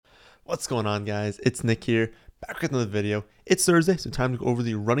What's going on, guys? It's Nick here, back with another video. It's Thursday, so time to go over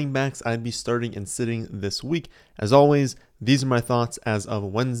the running backs I'd be starting and sitting this week. As always, these are my thoughts as of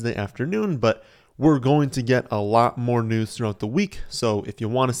Wednesday afternoon, but we're going to get a lot more news throughout the week. So if you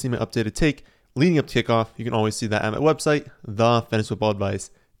want to see my updated take leading up to kickoff, you can always see that at my website,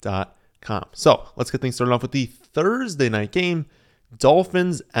 thefantasyfootballadvice.com. So let's get things started off with the Thursday night game.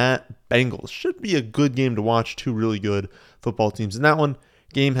 Dolphins at Bengals. Should be a good game to watch. Two really good football teams in that one.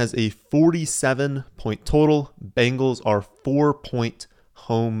 Game has a 47-point total. Bengals are 4-point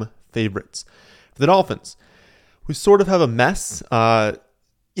home favorites. For the Dolphins, we sort of have a mess.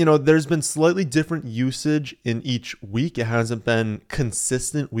 There's been slightly different usage in each week. It hasn't been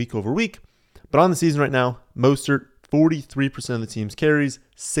consistent week over week. But on the season right now, Mostert, 43% of the team's carries,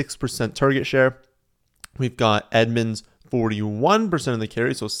 6% target share. We've got Edmonds, 41% of the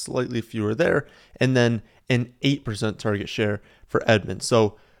carries, so slightly fewer there, and then an 8% target share for Edmonds.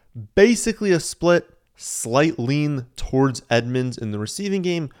 So basically a split, slight lean towards Edmonds in the receiving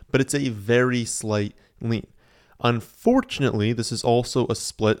game, but it's a very slight lean. Unfortunately, this is also a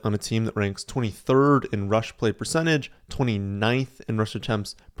split on a team that ranks 23rd in rush play percentage, 29th in rush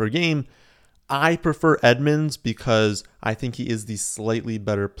attempts per game. I prefer Edmonds because I think he is the slightly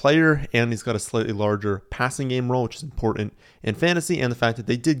better player and he's got a slightly larger passing game role, which is important in fantasy, and the fact that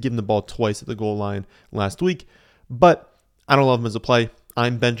they did give him the ball twice at the goal line last week. But I don't love him as a play.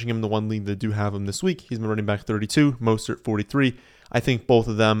 I'm benching him in the one league that do have him this week. He's been running back 32, Mostert 43. I think both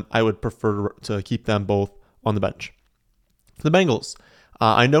of them, I would prefer to keep them both on the bench. For the Bengals,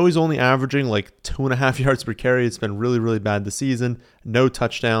 I know he's only averaging like 2.5 yards per carry. It's been really, really bad this season. No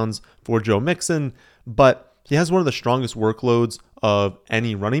touchdowns for Joe Mixon, but he has one of the strongest workloads of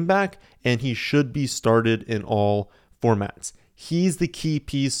any running back, and he should be started in all formats. He's the key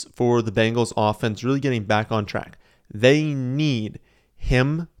piece for the Bengals offense really getting back on track. They need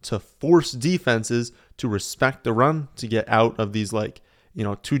him to force defenses to respect the run, to get out of these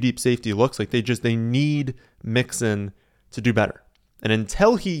two deep safety looks. They need Mixon to do better. And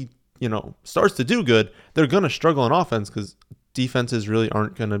until he, starts to do good, they're going to struggle on offense because defenses really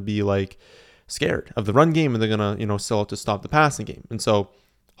aren't going to be scared of the run game, and they're going to, sell out to stop the passing game. And so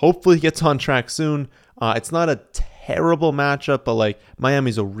hopefully he gets on track soon. It's not a terrible matchup, but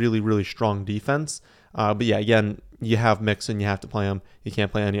Miami's a really, really strong defense. But yeah, again, you have Mixon, you have to play him. You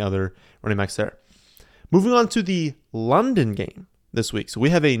can't play any other running backs there. Moving on to the London game this week. So we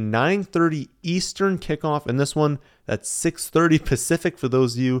have a 9:30 Eastern kickoff in this one. That's 6:30 Pacific for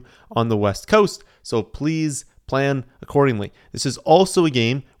those of you on the West Coast. So please plan accordingly. This is also a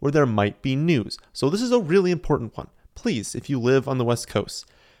game where there might be news. So this is a really important one. Please, if you live on the West Coast,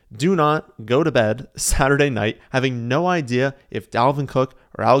 do not go to bed Saturday night having no idea if Dalvin Cook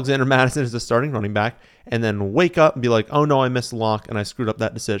or Alexander Mattison is the starting running back, and then wake up and be like, oh no, I missed a lock and I screwed up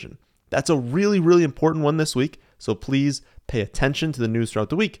that decision. That's a really, really important one this week. So please pay attention to the news throughout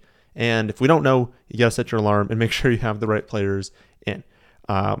the week. And if we don't know, you got to set your alarm and make sure you have the right players in.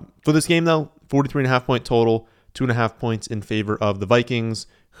 For this game, though, 43.5-point total, 2.5 points in favor of the Vikings,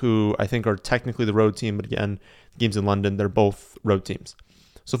 who I think are technically the road team. But again, the game's in London. They're both road teams.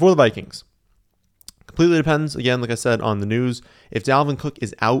 So for the Vikings, completely depends, again, like I said, on the news. If Dalvin Cook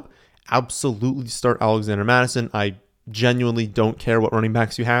is out, absolutely start Alexander Mattison. I genuinely don't care what running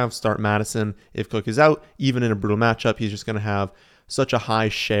backs you have. Start Mattison if Cook is out. Even in a brutal matchup, he's just going to have such a high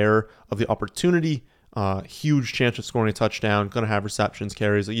share of the opportunity, huge chance of scoring a touchdown, going to have receptions,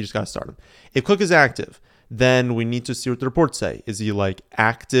 carries. You just got to start him. If Cook is active, then we need to see what the reports say. Is he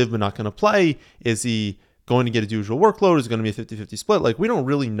active but not going to play? Is he going to get his usual workload? Is it going to be a 50-50 split? We don't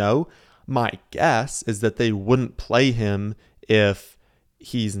really know. My guess is that they wouldn't play him if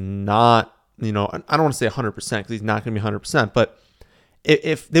he's not, I don't want to say 100% because he's not going to be 100%, but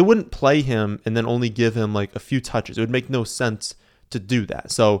if they wouldn't play him and then only give him a few touches, it would make no sense to do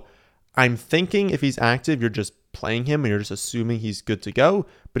that. So I'm thinking if he's active, you're just playing him and you're just assuming he's good to go.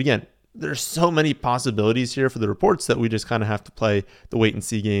 But again, there's so many possibilities here for the reports that we just kind of have to play the wait and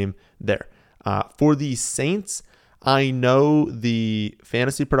see game there. For the Saints, I know the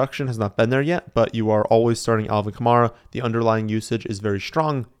fantasy production has not been there yet, but you are always starting Alvin Kamara. The underlying usage is very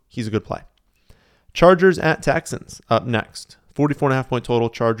strong. He's a good play. Chargers at Texans up next. 44.5-point total.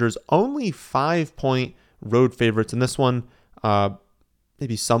 Chargers only 5-point road favorites in this one.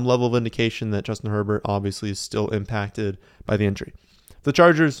 Maybe some level of indication that Justin Herbert obviously is still impacted by the injury. For the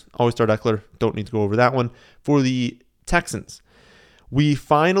Chargers, always start Eckler. Don't need to go over that one. For the Texans, we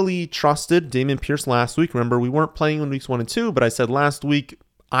finally trusted Dameon Pierce last week. Remember, we weren't playing in weeks 1 and 2, but I said last week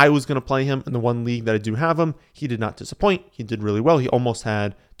I was going to play him in the one league that I do have him. He did not disappoint. He did really well. He almost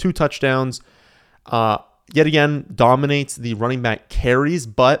had 2 touchdowns. Yet again, dominates the running back carries,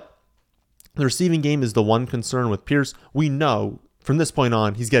 but The receiving game is the one concern with Pierce. We know from this point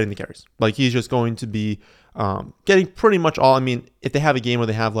on, he's getting the carries. Like, he's just going to be getting pretty much all. I mean, if they have a game where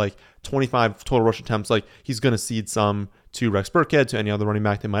they have like 25 total rush attempts, like, he's going to cede some to Rex Burkhead, to any other running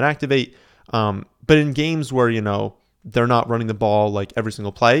back they might activate. But in games where, they're not running the ball like every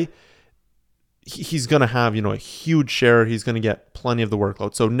single play, he's going to have, a huge share. He's going to get plenty of the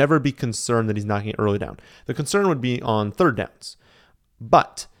workload. So never be concerned that he's knocking it early down. The concern would be on third downs.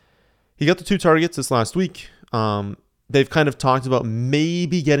 But he got the 2 targets this last week. They've kind of talked about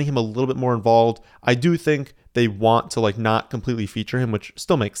maybe getting him a little bit more involved. I do think they want to not completely feature him, which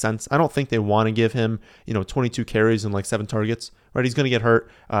still makes sense. I don't think they want to give him, 22 carries and 7 targets, right? He's going to get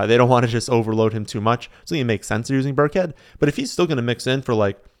hurt. They don't want to just overload him too much. So it makes sense using Burkhead. But if he's still going to mix in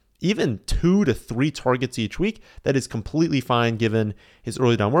for even 2 to 3 targets each week, that is completely fine given his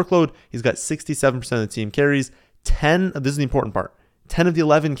early down workload. He's got 67% of the team carries. This is the important part. 10 of the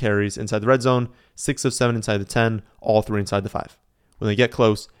 11 carries inside the red zone, 6 of 7 inside the 10, all 3 inside the 5. When they get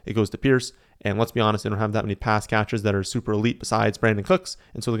close, it goes to Pierce. And let's be honest, they don't have that many pass catchers that are super elite besides Brandon Cooks.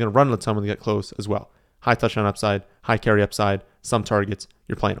 And so they're going to run a ton when they get close as well. High touchdown upside, high carry upside, some targets,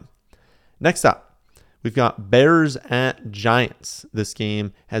 you're playing them. Next up, we've got Bears at Giants. This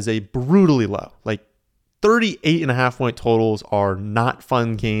game has a brutally low, 38.5 point totals are not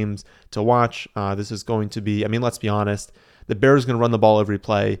fun games to watch. This is going to be, let's be honest, the Bears are going to run the ball every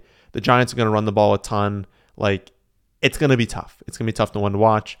play. The Giants are going to run the ball a ton. It's going to be tough. It's going to be tough to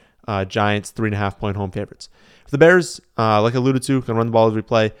watch. Giants 3.5 point home favorites. For the Bears, like I alluded to, can run the ball every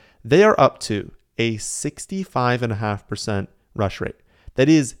play. They are up to a 65.5% rush rate. That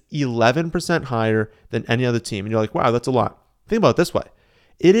is 11% higher than any other team. And you're like, wow, that's a lot. Think about it this way.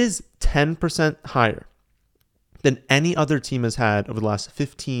 It is 10% higher than any other team has had over the last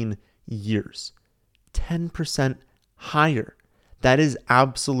 15 years. 10% higher. That is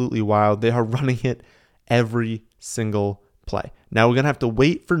absolutely wild. They are running it every single play. Now we're going to have to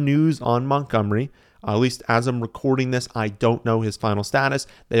wait for news on Montgomery. At least as I'm recording this, I don't know his final status.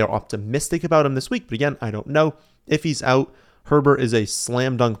 They are optimistic about him this week, but again, I don't know. If he's out, Herbert is a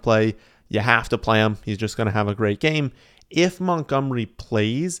slam dunk play. You have to play him. He's just going to have a great game. If Montgomery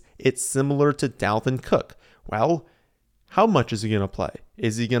plays, it's similar to Dalvin Cook. Well, how much is he going to play?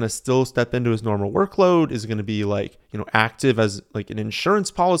 Is he going to still step into his normal workload? Is it going to be active as an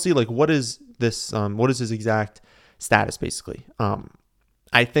insurance policy? What is this? What is his exact status basically?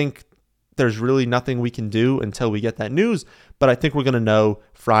 I think there's really nothing we can do until we get that news, but I think we're going to know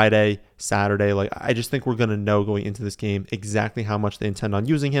Friday, Saturday. I just think we're going to know going into this game exactly how much they intend on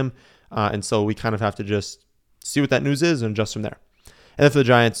using him. And so we kind of have to just see what that news is and adjust from there. And then for the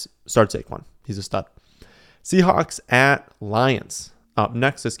Giants, start Saquon. He's a stud. Seahawks at Lions. Up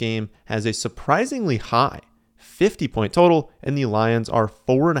next, this game has a surprisingly high 50 point total, and the Lions are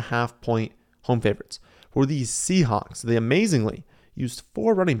 4.5 point home favorites. For the Seahawks, they amazingly used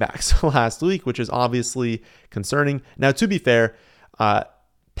 4 running backs last week, which is obviously concerning. Now, to be fair,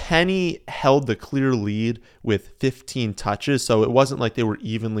 Penny held the clear lead with 15 touches, so it wasn't like they were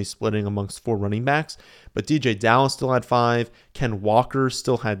evenly splitting amongst 4 running backs. But DJ Dallas still had 5, Ken Walker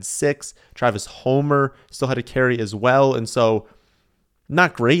still had 6, Travis Homer still had a carry as well, and so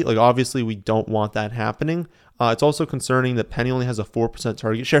not great. Obviously, we don't want that happening. It's also concerning that Penny only has a 4%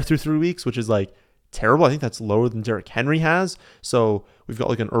 target share through 3 weeks, which is terrible. I think that's lower than Derrick Henry has. So we've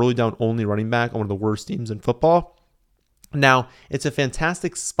got an early down only running back on one of the worst teams in football. Now, it's a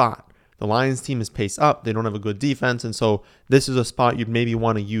fantastic spot. The Lions team is paced up. They don't have a good defense. And so this is a spot you'd maybe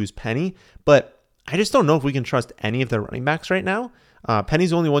want to use Penny. But I just don't know if we can trust any of their running backs right now.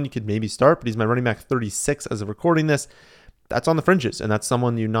 Penny's the only one you could maybe start, but he's my running back 36 as of recording this. That's on the fringes, and that's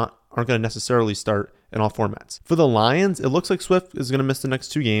someone aren't going to necessarily start in all formats. For the Lions, it looks like Swift is going to miss the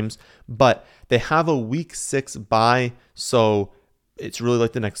next 2 games, but they have a week 6 bye, so it's really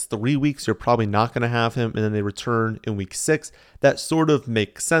the next 3 weeks. You're probably not going to have him, and then they return in week 6. That sort of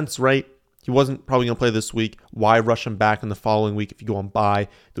makes sense, right? He wasn't probably going to play this week. Why rush him back in the following week if you go on bye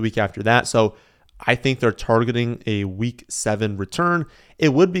the week after that? So I think they're targeting a week 7 return.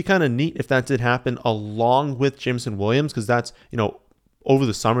 It would be kind of neat if that did happen along with Jameson Williams, because that's, over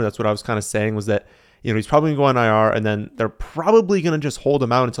the summer, that's what I was kind of saying was that, he's probably going to go on IR, and then they're probably going to just hold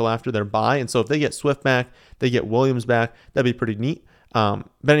him out until after their bye. And so if they get Swift back, they get Williams back, that'd be pretty neat. But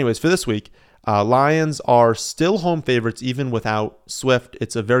anyways, for this week, Lions are still home favorites even without Swift.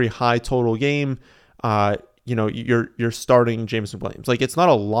 It's a very high total game. You're starting Jameson Williams. It's not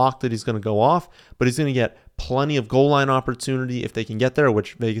a lock that he's going to go off, but he's going to get plenty of goal line opportunity if they can get there,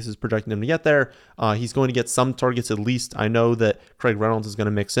 which Vegas is projecting him to get there. He's going to get some targets at least. I know that Craig Reynolds is going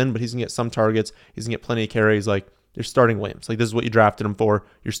to mix in, but he's going to get some targets. He's going to get plenty of carries. you're starting Williams. Like, this is what you drafted him for.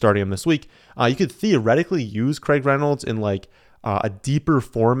 You're starting him this week. You could theoretically use Craig Reynolds in like a deeper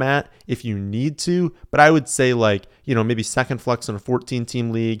format if you need to, but I would say like, maybe second flex in a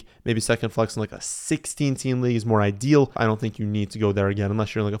 14-team league, maybe second flex in like a 16-team league is more ideal. I don't think you need to go there again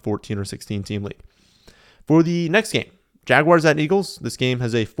unless you're in like a 14 or 16-team league. For the next game, Jaguars at Eagles. This game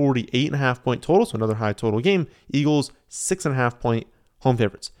has a 48.5 point total, so another high total game. Eagles 6.5 point home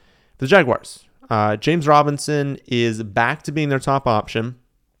favorites. For the Jaguars, James Robinson is back to being their top option.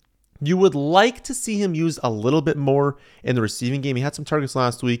 You would like to see him used a little bit more in the receiving game. He had some targets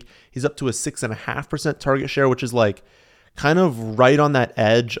last week. He's up to a 6.5% target share, which is like kind of right on that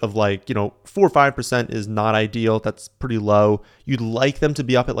edge of like, 4 or 5% is not ideal. That's pretty low. You'd like them to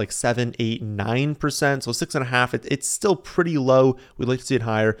be up at like 7, 8, 9%. So 6.5, it's still pretty low. We'd like to see it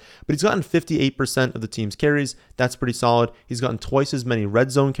higher, but he's gotten 58% of the team's carries. That's pretty solid. He's gotten twice as many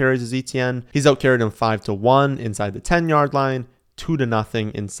red zone carries as ETN. He's outcarried him 5-1 inside the 10-yard line,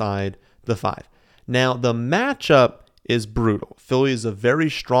 2-0 inside the 5. Now, the matchup is brutal. Philly is a very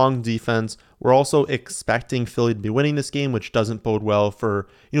strong defense. We're also expecting Philly to be winning this game, which doesn't bode well for,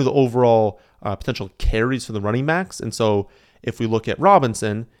 the overall potential carries for the running backs. And so if we look at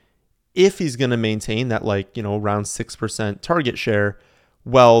Robinson, if he's going to maintain that around 6% target share,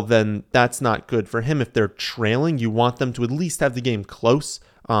 well, then that's not good for him. If they're trailing, you want them to at least have the game close.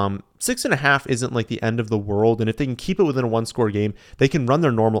 6.5 isn't like the end of the world. And if they can keep it within a 1-score game, they can run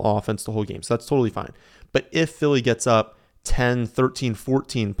their normal offense the whole game. So that's totally fine. But if Philly gets up 10, 13,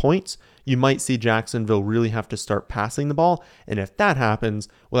 14 points, you might see Jacksonville really have to start passing the ball. And if that happens,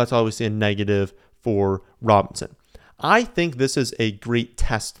 well, that's obviously a negative for Robinson. I think this is a great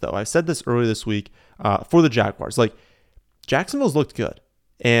test, though. I said this earlier this week for the Jaguars. Like, Jacksonville's looked good.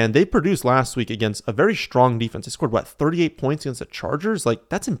 And they produced last week against a very strong defense. They scored, 38 points against the Chargers? Like,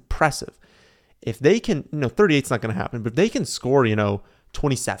 that's impressive. If they can, 38's not going to happen, but if they can score,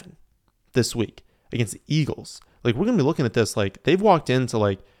 27 this week against the Eagles, like, we're going to be looking at this, like, they've walked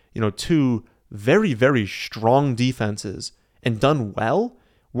into, two very, very strong defenses and done well.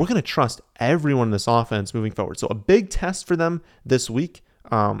 We're going to trust everyone in this offense moving forward. So a big test for them this week.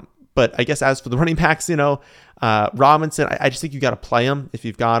 But I guess as for the running backs, Robinson, I just think you got to play him if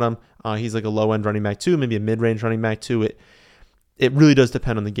you've got him. He's like a low-end running back too, maybe a mid-range running back too. It really does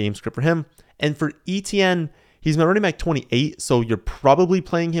depend on the game script for him. And for ETN, he's my running back 28, so you're probably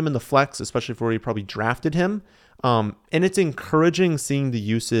playing him in the flex, especially for where you probably drafted him. And it's encouraging seeing the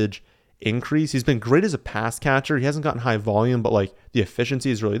usage increase. He's been great as a pass catcher. He hasn't gotten high volume, but like the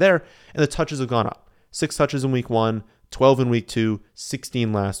efficiency is really there, and the touches have gone up. 6 touches in week 1, 12 in week 2,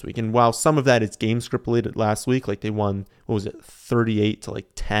 16 last week. And while some of that is game script related last week, like they won,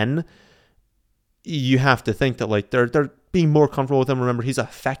 38-10, you have to think that like they're being more comfortable with him. Remember, he's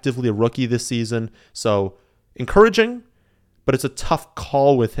effectively a rookie this season. So encouraging, but it's a tough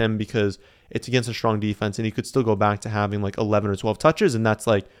call with him because it's against a strong defense, and he could still go back to having like 11 or 12 touches, and that's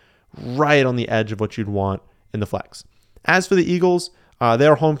like right on the edge of what you'd want in the flex. As for the Eagles, they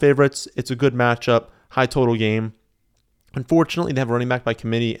are home favorites. It's a good matchup, high total game. Unfortunately, they have a running back by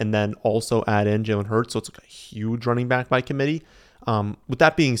committee and then also add in Jalen Hurts, so it's like a huge running back by committee. With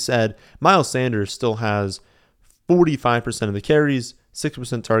that being said, Miles Sanders still has 45% of the carries,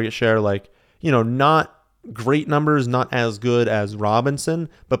 6% target share, not great numbers, not as good as Robinson,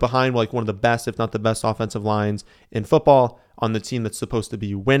 but behind like one of the best, if not the best offensive lines in football on the team that's supposed to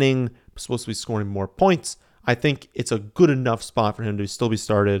be winning, supposed to be scoring more points. I think it's a good enough spot for him to still be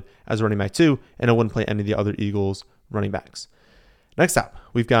started as running back 2, and I wouldn't play any of the other Eagles running backs. Next up,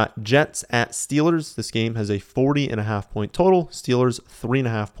 we've got Jets at Steelers. This game has a 40.5 point total. Steelers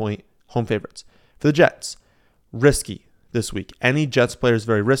 3.5 point home favorites. For the Jets, risky this week. Any Jets player is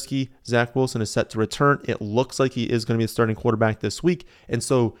very risky. Zach Wilson is set to return. It looks like he is going to be the starting quarterback this week, and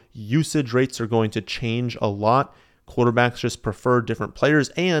so usage rates are going to change a lot. Quarterbacks just prefer different players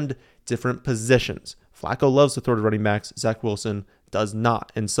and different positions. Flacco loves to throw to running backs. Zach Wilson does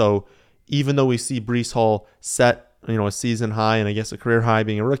not. And so even though we see Breece Hall set a season high and I guess a career high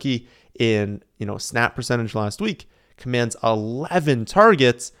being a rookie in snap percentage last week, commands 11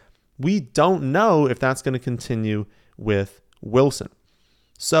 targets, we don't know if that's going to continue with Wilson.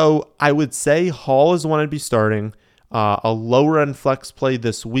 So I would say Hall is the one I'd be starting. A lower end flex play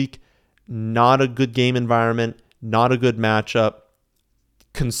this week, not a good game environment, not a good matchup.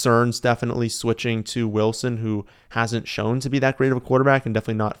 Concerns definitely switching to Wilson, who hasn't shown to be that great of a quarterback and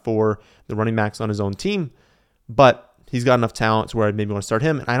definitely not for the running backs on his own team. But he's got enough talent to where I'd maybe want to start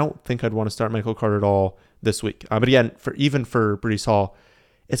him. And I don't think I'd want to start Michael Carter at all this week. But again, for Breece Hall,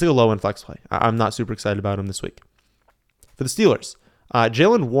 it's like a low end flex play. I'm not super excited about him this week. For the Steelers,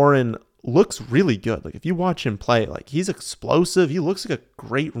 Jaylen Warren looks really good. Like if you watch him play, like he's explosive. He looks like a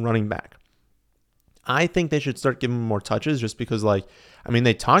great running back. I think they should start giving him more touches just because, like, I mean,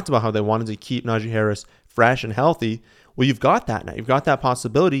 they talked about how they wanted to keep Najee Harris fresh and healthy. Well, you've got that now. You've got that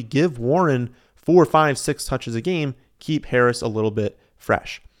possibility. Give Warren 4, 5, 6 touches a game. Keep Harris a little bit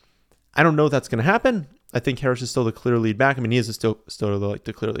fresh. I don't know if that's going to happen. I think Harris is still the clear lead back. I mean, he is still like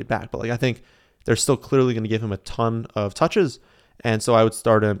the clear lead back, but like I think they're still clearly going to give him a ton of touches. And so I would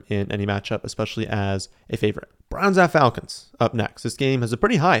start him in any matchup, especially as a favorite. Browns at Falcons up next. This game has a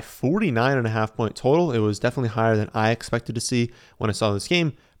pretty high 49.5 point total. It was definitely higher than I expected to see when I saw this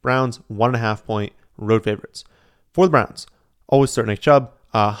game. Browns 1.5 point road favorites. For the Browns, always start Nick Chubb.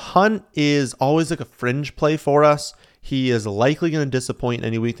 Hunt is always like a fringe play for us. He is likely going to disappoint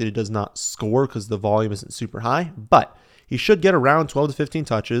any week that he does not score because the volume isn't super high, but he should get around 12 to 15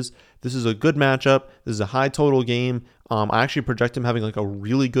 touches. This is a good matchup. This is a high total game. I actually project him having like a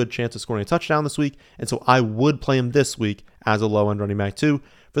really good chance of scoring a touchdown this week, and so I would play him this week as a low-end running back too.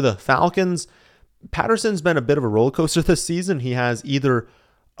 For the Falcons, Patterson's been a bit of a roller coaster this season. He has either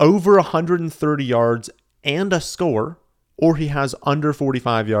over 130 yards and a score, or he has under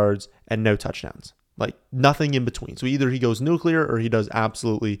 45 yards and no touchdowns. Like nothing in between. So either he goes nuclear or he does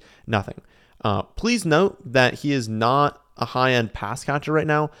absolutely nothing. Please note that he is not a high-end pass catcher right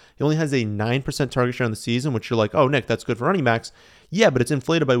now. He only has a 9% target share on the season, which you're like, oh, Nick, that's good for running backs. Yeah, but it's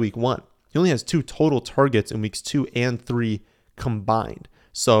inflated by week 1. He only has 2 total targets in weeks 2 and 3 combined.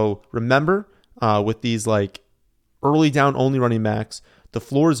 So remember, with these like early down only running backs, the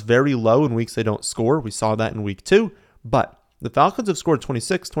floor is very low in weeks they don't score. We saw that in week 2, but the Falcons have scored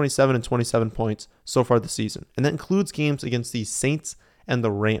 26, 27, and 27 points so far this season. And that includes games against the Saints and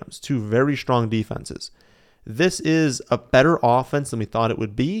the Rams, 2 very strong defenses. This is a better offense than we thought it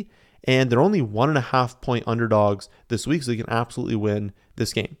would be, and they're only 1.5 point underdogs this week, so they can absolutely win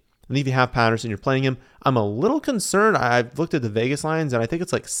this game. And if you have Patterson, you're playing him. I'm a little concerned. I've looked at the Vegas lines, and I think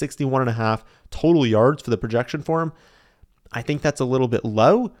it's like 61.5 total yards for the projection for him. I think that's a little bit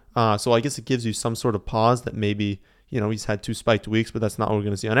low, so I guess it gives you some sort of pause that maybe, he's had 2 spiked weeks, but that's not what we're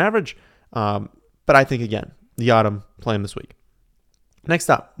going to see on average. But I think, again, you got him, play him this week.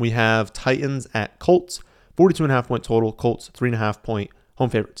 Next up, we have Titans at Colts. 42.5 point total. Colts, 3.5 point home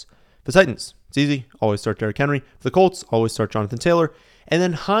favorites. The Titans, it's easy. Always start Derrick Henry. For the Colts, always start Jonathan Taylor. And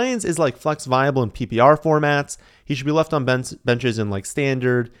then Hines is like flex viable in PPR formats. He should be left on benches in like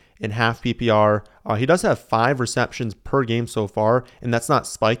standard and half PPR. He does have 5 receptions per game so far, and that's not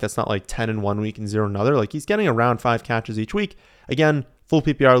spiked. That's not like 10 in 1 week and 0 another. Like he's getting around 5 catches each week. Again, full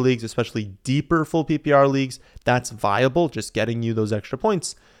PPR leagues, especially deeper full PPR leagues, that's viable, just getting you those extra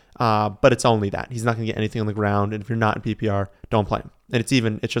points. But it's only that. He's not going to get anything on the ground, and if you're not in PPR, don't play him. And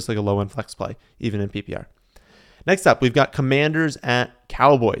it's just like a low-end flex play, even in PPR. Next up, we've got Commanders at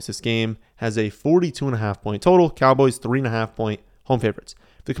Cowboys. This game has a 42.5 point total. Cowboys, 3.5 point home favorites.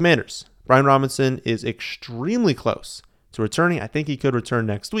 The Commanders, Brian Robinson is extremely close to returning. I think he could return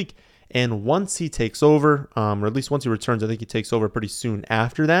next week. And once he takes over, or at least once he returns, I think he takes over pretty soon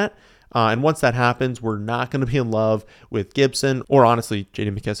after that. And once that happens, we're not going to be in love with Gibson or honestly J.D.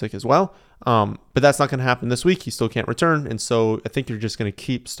 McKissic as well. But that's not going to happen this week. He still can't return. And so I think you're just going to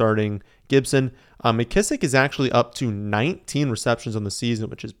keep starting Gibson. McKissic is actually up to 19 receptions on the season,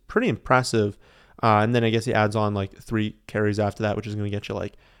 which is pretty impressive. And then I guess he adds on like 3 carries after that, which is going to get you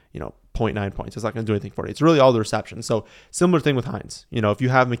like, 0.9 points. It's not going to do anything for you. It's really all the receptions. So similar thing with Hines. If you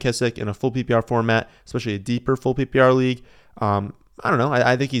have McKissic in a full PPR format, especially a deeper full PPR league, I don't know.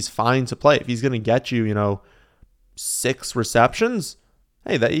 I think he's fine to play. If he's going to get you, 6 receptions,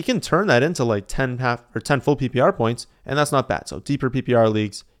 hey, that you can turn that into like 10 full PPR points, and that's not bad. So deeper PPR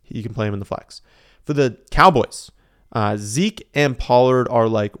leagues, you can play him in the flex. For the Cowboys, Zeke and Pollard are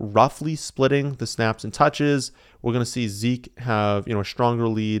like roughly splitting the snaps and touches. We're going to see Zeke have, a stronger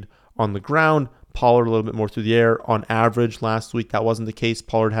lead on the ground, Pollard a little bit more through the air. On average, last week, that wasn't the case.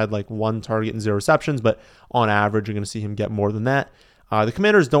 Pollard had like 1 target and 0 receptions, but on average, you're going to see him get more than that. The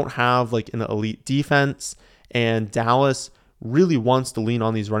Commanders don't have like an elite defense, and Dallas really wants to lean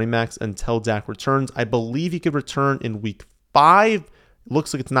on these running backs until Dak returns. I believe he could return in week 5.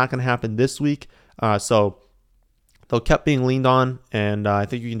 Looks like it's not going to happen this week. So they'll kept being leaned on, and I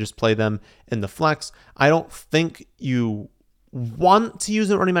think you can just play them in the flex. I don't think you want to use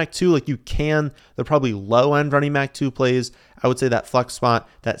a running back 2 like you can. They're probably low-end running back 2 plays. I would say that flex spot,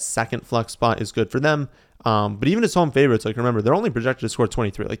 that second flex spot is good for them. But even as home favorites, like remember, they're only projected to score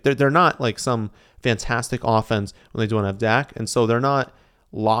 23. Like they're not like some fantastic offense when they don't have Dak, and so they're not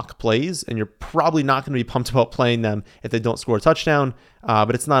lock plays, and you're probably not going to be pumped about playing them if they don't score a touchdown.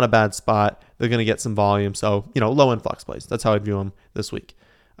 But it's not a bad spot. They're going to get some volume, so low-end flex plays. That's how I view them this week.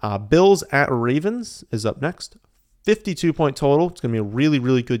 Bills at Ravens is up next. 52-point total. It's going to be a really,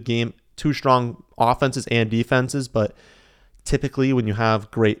 really good game. Two strong offenses and defenses, but typically when you have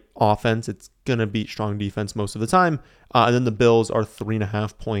great offense, it's going to beat strong defense most of the time. And then the Bills are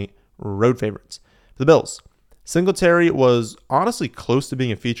 3.5-point road favorites. For the Bills, Singletary was honestly close to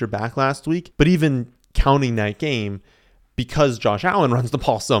being a feature back last week, but even counting that game, because Josh Allen runs the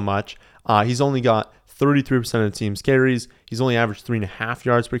ball so much, he's only got 33% of the team's carries. He's only averaged 3.5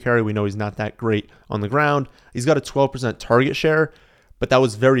 yards per carry. We know he's not that great on the ground. He's got a 12% target share, but that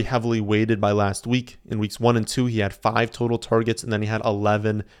was very heavily weighted by last week. In weeks 1 and 2, he had 5 total targets, and then he had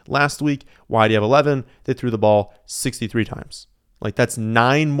 11 last week. Why do you have 11? They threw the ball 63 times. Like, that's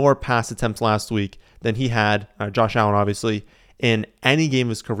 9 more pass attempts last week than he had, Josh Allen obviously, in any game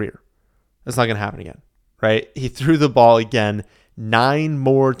of his career. That's not going to happen again, right? He threw the ball again 9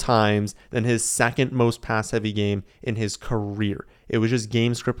 more times than his second most pass-heavy game in his career. It was just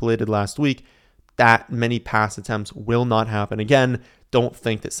game script related last week. That many pass attempts will not happen again. Don't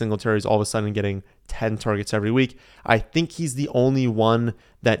think that Singletary is all of a sudden getting 10 targets every week. I think he's the only one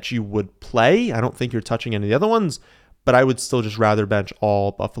that you would play. I don't think you're touching any of the other ones, but I would still just rather bench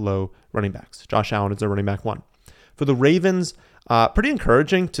all Buffalo running backs. Josh Allen is their running back 1. For the Ravens, pretty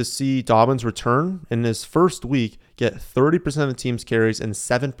encouraging to see Dobbins return in his first week, get 30% of the team's carries and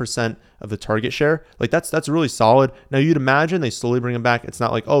 7% of the target share. Like, that's really solid. Now, you'd imagine they slowly bring him back. It's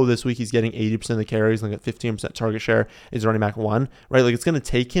not like, oh, this week he's getting 80% of the carries and like a 15% target share. He's running back 1, right? Like, it's going to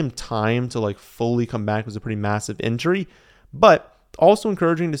take him time to like fully come back. It was a pretty massive injury, but also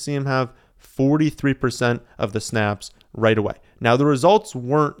encouraging to see him have 43% of the snaps right away. Now, the results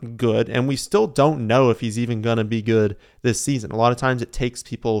weren't good, and we still don't know if he's even going to be good this season. A lot of times it takes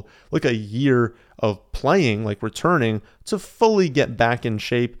people like a year of playing, like returning, to fully get back in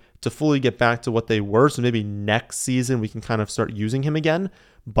shape, to fully get back to what they were. So maybe next season we can kind of start using him again,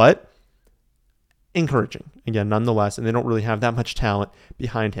 but encouraging, again, nonetheless, and they don't really have that much talent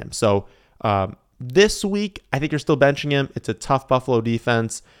behind him. So this week, I think you're still benching him. It's a tough Buffalo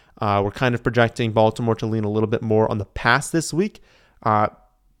defense. We're kind of projecting Baltimore to lean a little bit more on the pass this week. But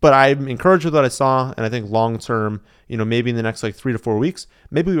I'm encouraged with what I saw, and I think long-term, maybe in the next like 3 to 4 weeks,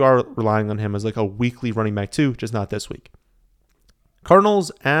 maybe we are relying on him as like a weekly running back too, just not this week.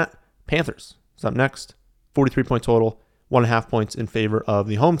 Cardinals at Panthers. It's up next. 43-point total, 1.5 points in favor of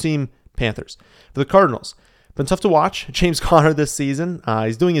the home team, Panthers. For the Cardinals, been tough to watch. James Conner this season.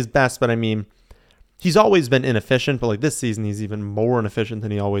 He's doing his best, but I mean, he's always been inefficient, but like this season, he's even more inefficient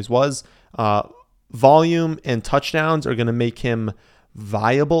than he always was. Volume and touchdowns are going to make him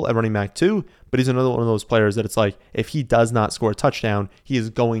viable at running back 2, but he's another one of those players that it's like, if he does not score a touchdown, he is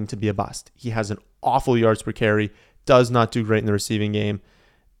going to be a bust. He has an awful yards per carry, does not do great in the receiving game.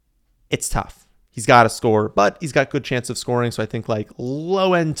 It's tough. He's got to score, but he's got good chance of scoring. So I think like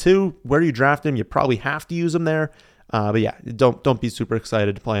low end 2, where you draft him, you probably have to use him there. But yeah, don't be super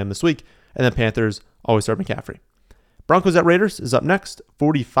excited to play him this week. And then Panthers always start McCaffrey. Broncos at Raiders is up next.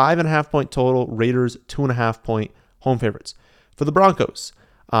 45.5-point total. Raiders 2.5-point home favorites. For the Broncos,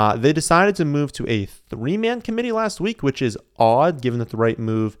 they decided to move to a 3-man committee last week, which is odd given that the right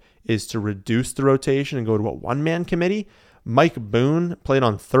move is to reduce the rotation and go to a 1-man committee. Mike Boone played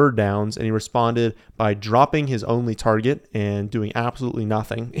on third downs, and he responded by dropping his only target and doing absolutely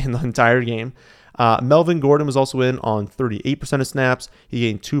nothing in the entire game. Melvin Gordon was also in on 38% of snaps. He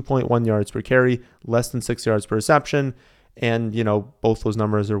gained 2.1 yards per carry, less than 6 yards per reception. And, both those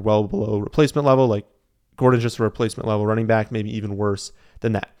numbers are well below replacement level. Like, Gordon's just a replacement level running back, maybe even worse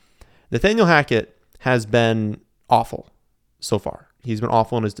than that. Nathaniel Hackett has been awful so far. He's been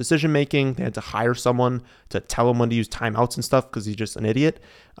awful in his decision-making. They had to hire someone to tell him when to use timeouts and stuff because he's just an idiot.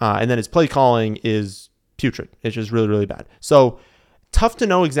 And then his play calling is putrid. It's just really, really bad. So tough to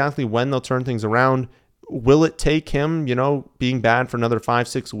know exactly when they'll turn things around. Will it take him, being bad for another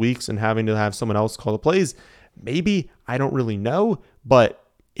 5-6 weeks and having to have someone else call the plays? Maybe. I don't really know. But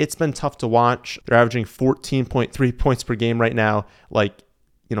it's been tough to watch. They're averaging 14.3 points per game right now. Like,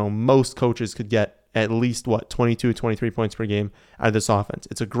 most coaches could get at least 22, 23 points per game out of this offense.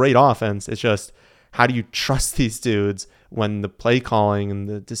 It's a great offense. It's just, how do you trust these dudes when the play calling and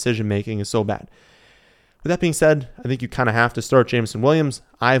the decision making is so bad? With that being said, I think you kind of have to start Jameson Williams.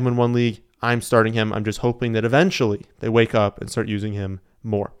 I have him in one league. I'm starting him. I'm just hoping that eventually they wake up and start using him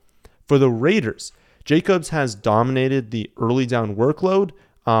more. For the Raiders, Jacobs has dominated the early down workload.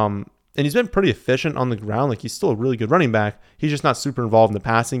 And he's been pretty efficient on the ground. Like, he's still a really good running back. He's just not super involved in the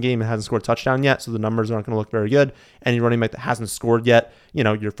passing game and hasn't scored a touchdown yet, so the numbers aren't going to look very good. Any running back that hasn't scored yet,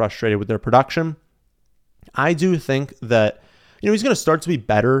 you're frustrated with their production. I do think that, he's going to start to be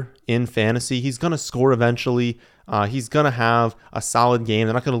better in fantasy. He's going to score eventually. He's going to have a solid game.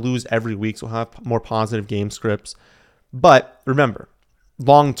 They're not going to lose every week, so he'll have more positive game scripts. But remember,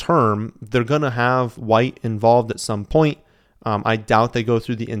 long term, they're going to have White involved at some point. I doubt they go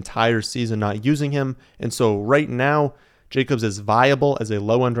through the entire season not using him. And so right now, Jacobs is viable as a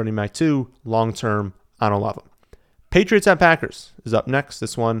low-end running back too. Long term, I don't love him. Patriots at Packers is up next.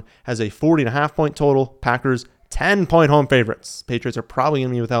 This one has a 40.5 point total. Packers 10-point home favorites. Patriots are probably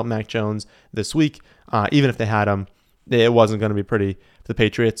going to be without Mac Jones this week. Even if they had him, it wasn't going to be pretty for the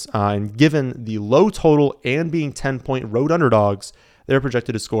Patriots. And given the low total and being 10-point road underdogs, they're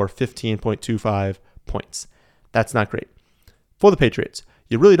projected to score 15.25 points. That's not great. For the Patriots,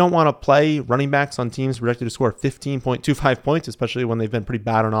 you really don't want to play running backs on teams projected to score 15.25 points, especially when they've been pretty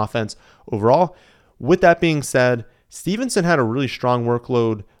bad on offense overall. With that being said, Stevenson had a really strong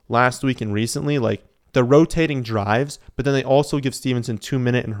workload last week and recently. Like, they're rotating drives, but then they also give Stevenson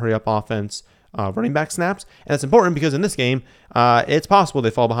 2-minute and hurry up offense running back snaps. And that's important because in this game, it's possible they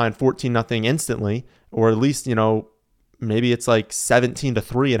fall behind 14-0 instantly, or at least, maybe it's like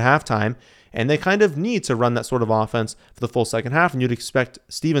 17-3 at halftime. And they kind of need to run that sort of offense for the full second half. And you'd expect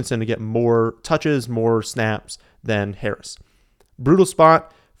Stevenson to get more touches, more snaps than Harris. Brutal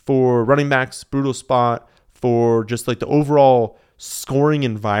spot for running backs, brutal spot for just like the overall scoring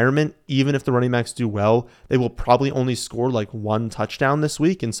environment. Even if the running backs do well, they will probably only score like one touchdown this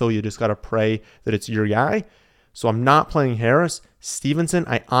week. And so you just got to pray that it's your guy. So I'm not playing Harris. Stevenson,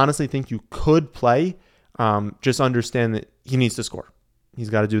 I honestly think you could play. Just understand that he needs to score. He's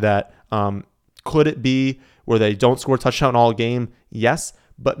got to do that. Could it be where they don't score a touchdown all game? Yes,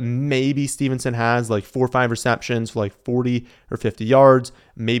 but maybe Stevenson has like 4 or 5 receptions for like 40 or 50 yards.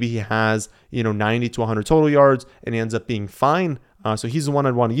 Maybe he has, 90 to 100 total yards and he ends up being fine. So he's the one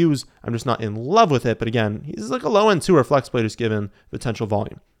I'd want to use. I'm just not in love with it. But again, he's like a low-end 2 or flex play just given potential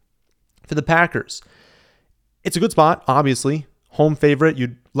volume. For the Packers, it's a good spot, obviously. Home favorite.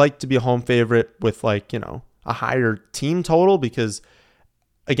 You'd like to be a home favorite with like, a higher team total because,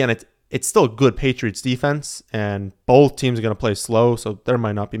 again, it's still a good Patriots defense, and both teams are going to play slow, so there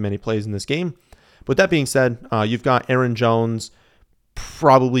might not be many plays in this game. But that being said, you've got Aaron Jones,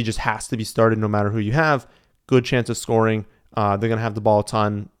 probably just has to be started no matter who you have. Good chance of scoring. They're going to have the ball a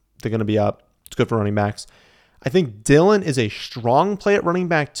ton. They're going to be up. It's good for running backs. I think Dillon is a strong play at running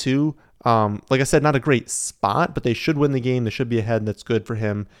back too. Like I said, not a great spot, but they should win the game. They should be ahead. That's good for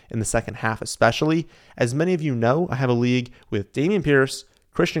him in the second half, especially. As many of you know, I have a league with Dameon Pierce,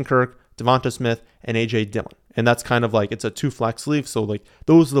 Christian Kirk, Devonta Smith, and A.J. Dillon. And that's kind of like, it's a 2 flex league. So like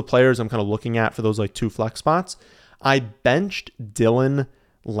those are the players I'm kind of looking at for those like 2 flex spots. I benched Dillon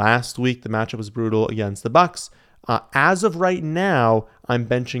last week. The matchup was brutal against the Bucs. As of right now, I'm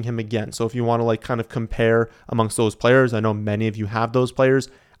benching him again. So if you want to like kind of compare amongst those players, I know many of you have those players.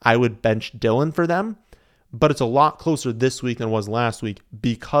 I would bench Dillon for them, but it's a lot closer this week than it was last week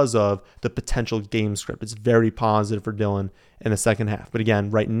because of the potential game script. It's very positive for Dillon in the second half. But again,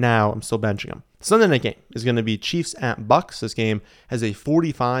 right now, I'm still benching him. Sunday night game is going to be Chiefs at Bucs. This game has a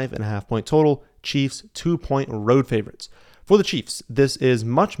 45.5 point total. Chiefs 2-point road favorites. For the Chiefs, this is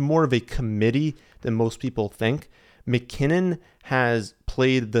much more of a committee than most people think. McKinnon has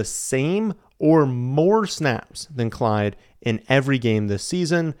played the same or more snaps than Clyde in every game this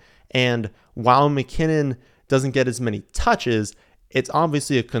season. And while McKinnon doesn't get as many touches, it's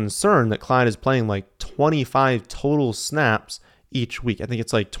obviously a concern that Clyde is playing like 25 total snaps each week. I think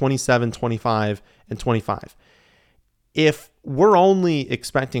it's like 27, 25, and 25. If we're only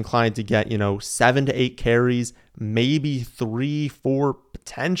expecting Clyde to get, 7 to 8 carries, maybe 3, 4,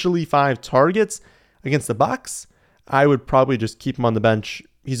 potentially 5 targets against the Bucs, I would probably just keep him on the bench.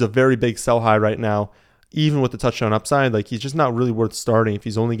 He's a very big sell high right now. Even with the touchdown upside, like he's just not really worth starting if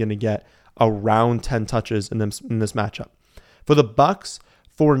he's only going to get around 10 touches in this matchup. For the Bucs,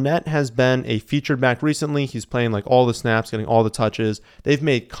 Fournette has been a featured back recently. He's playing like all the snaps, getting all the touches. They've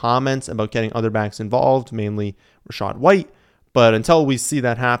made comments about getting other backs involved, mainly Rachaad White. But until we see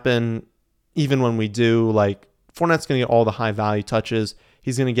that happen, even when we do, like Fournette's going to get all the high value touches.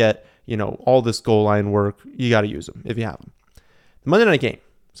 He's going to get, all this goal line work. You got to use him if you have him. The Monday night game.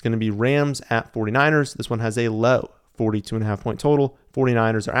 It's going to be Rams at 49ers. This one has a low 42.5 point total.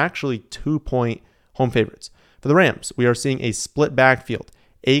 49ers are actually 2-point home favorites. For the Rams, we are seeing a split backfield.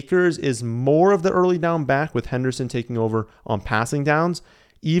 Akers is more of the early down back with Henderson taking over on passing downs,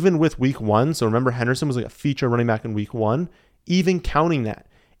 even with week 1. So remember, Henderson was like a feature running back in week 1. Even counting that,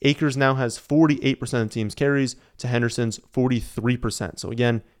 Akers now has 48% of the team's carries to Henderson's 43%. So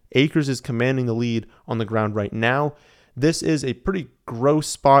again, Akers is commanding the lead on the ground right now. this is a pretty gross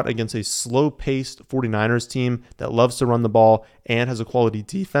spot against a slow-paced 49ers team that loves to run the ball and has a quality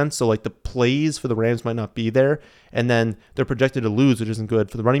defense. So like the plays for the Rams might not be there. And then they're projected to lose, which isn't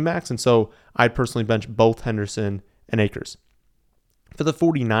good for the running backs. And so I'd personally bench both Henderson and Akers. For the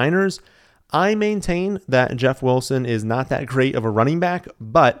 49ers, I maintain that Jeff Wilson is not that great of a running back,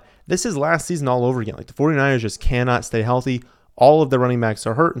 but this is last season all over again. Like the 49ers just cannot stay healthy. All of their running backs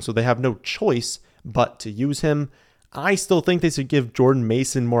are hurt, and so they have no choice but to use him. I still think they should give Jordan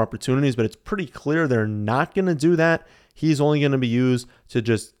Mason more opportunities, but it's pretty clear they're not going to do that. He's only going to be used to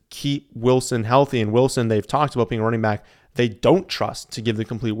just keep Wilson healthy, and Wilson, they've talked about being a running back, they don't trust to give the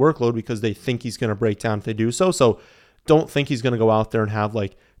complete workload because they think he's going to break down if they do so. So don't think he's going to go out there and have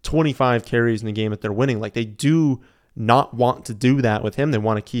like 25 carries in the game that they're winning. Like they do not want to do that with him. They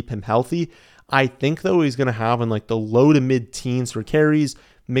want to keep him healthy. I think though he's going to have in like the low to mid teens for carries,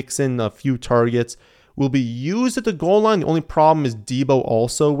 mix in a few targets, will be used at the goal line. The only problem is Debo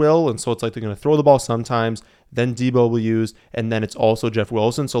also will. And so it's like they're going to throw the ball sometimes, then Debo will use, and then it's also Jeff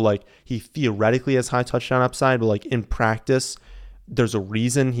Wilson. So like he theoretically has high touchdown upside, but like in practice, there's a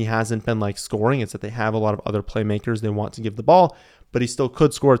reason he hasn't been like scoring. It's that they have a lot of other playmakers they want to give the ball, but he still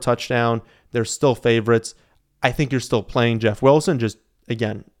could score a touchdown. They're still favorites. I think you're still playing Jeff Wilson. Just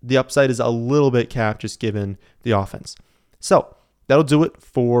again, the upside is a little bit capped just given the offense. So that'll do it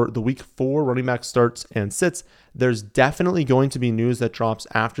for the week 4 running back starts and sits. There's definitely going to be news that drops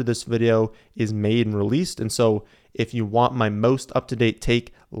after this video is made and released. And so if you want my most up-to-date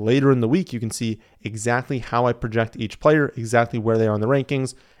take later in the week, you can see exactly how I project each player, exactly where they are in the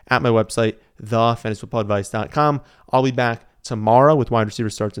rankings at my website, thefantasyfootballadvice.com. I'll be back tomorrow with wide receiver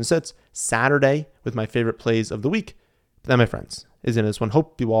starts and sits, Saturday with my favorite plays of the week. But that, my friends, is in this one.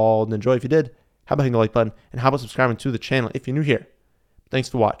 Hope you all enjoy. If you did, how about hitting the like button, and how about subscribing to the channel if you're new here? Thanks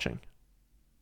for watching.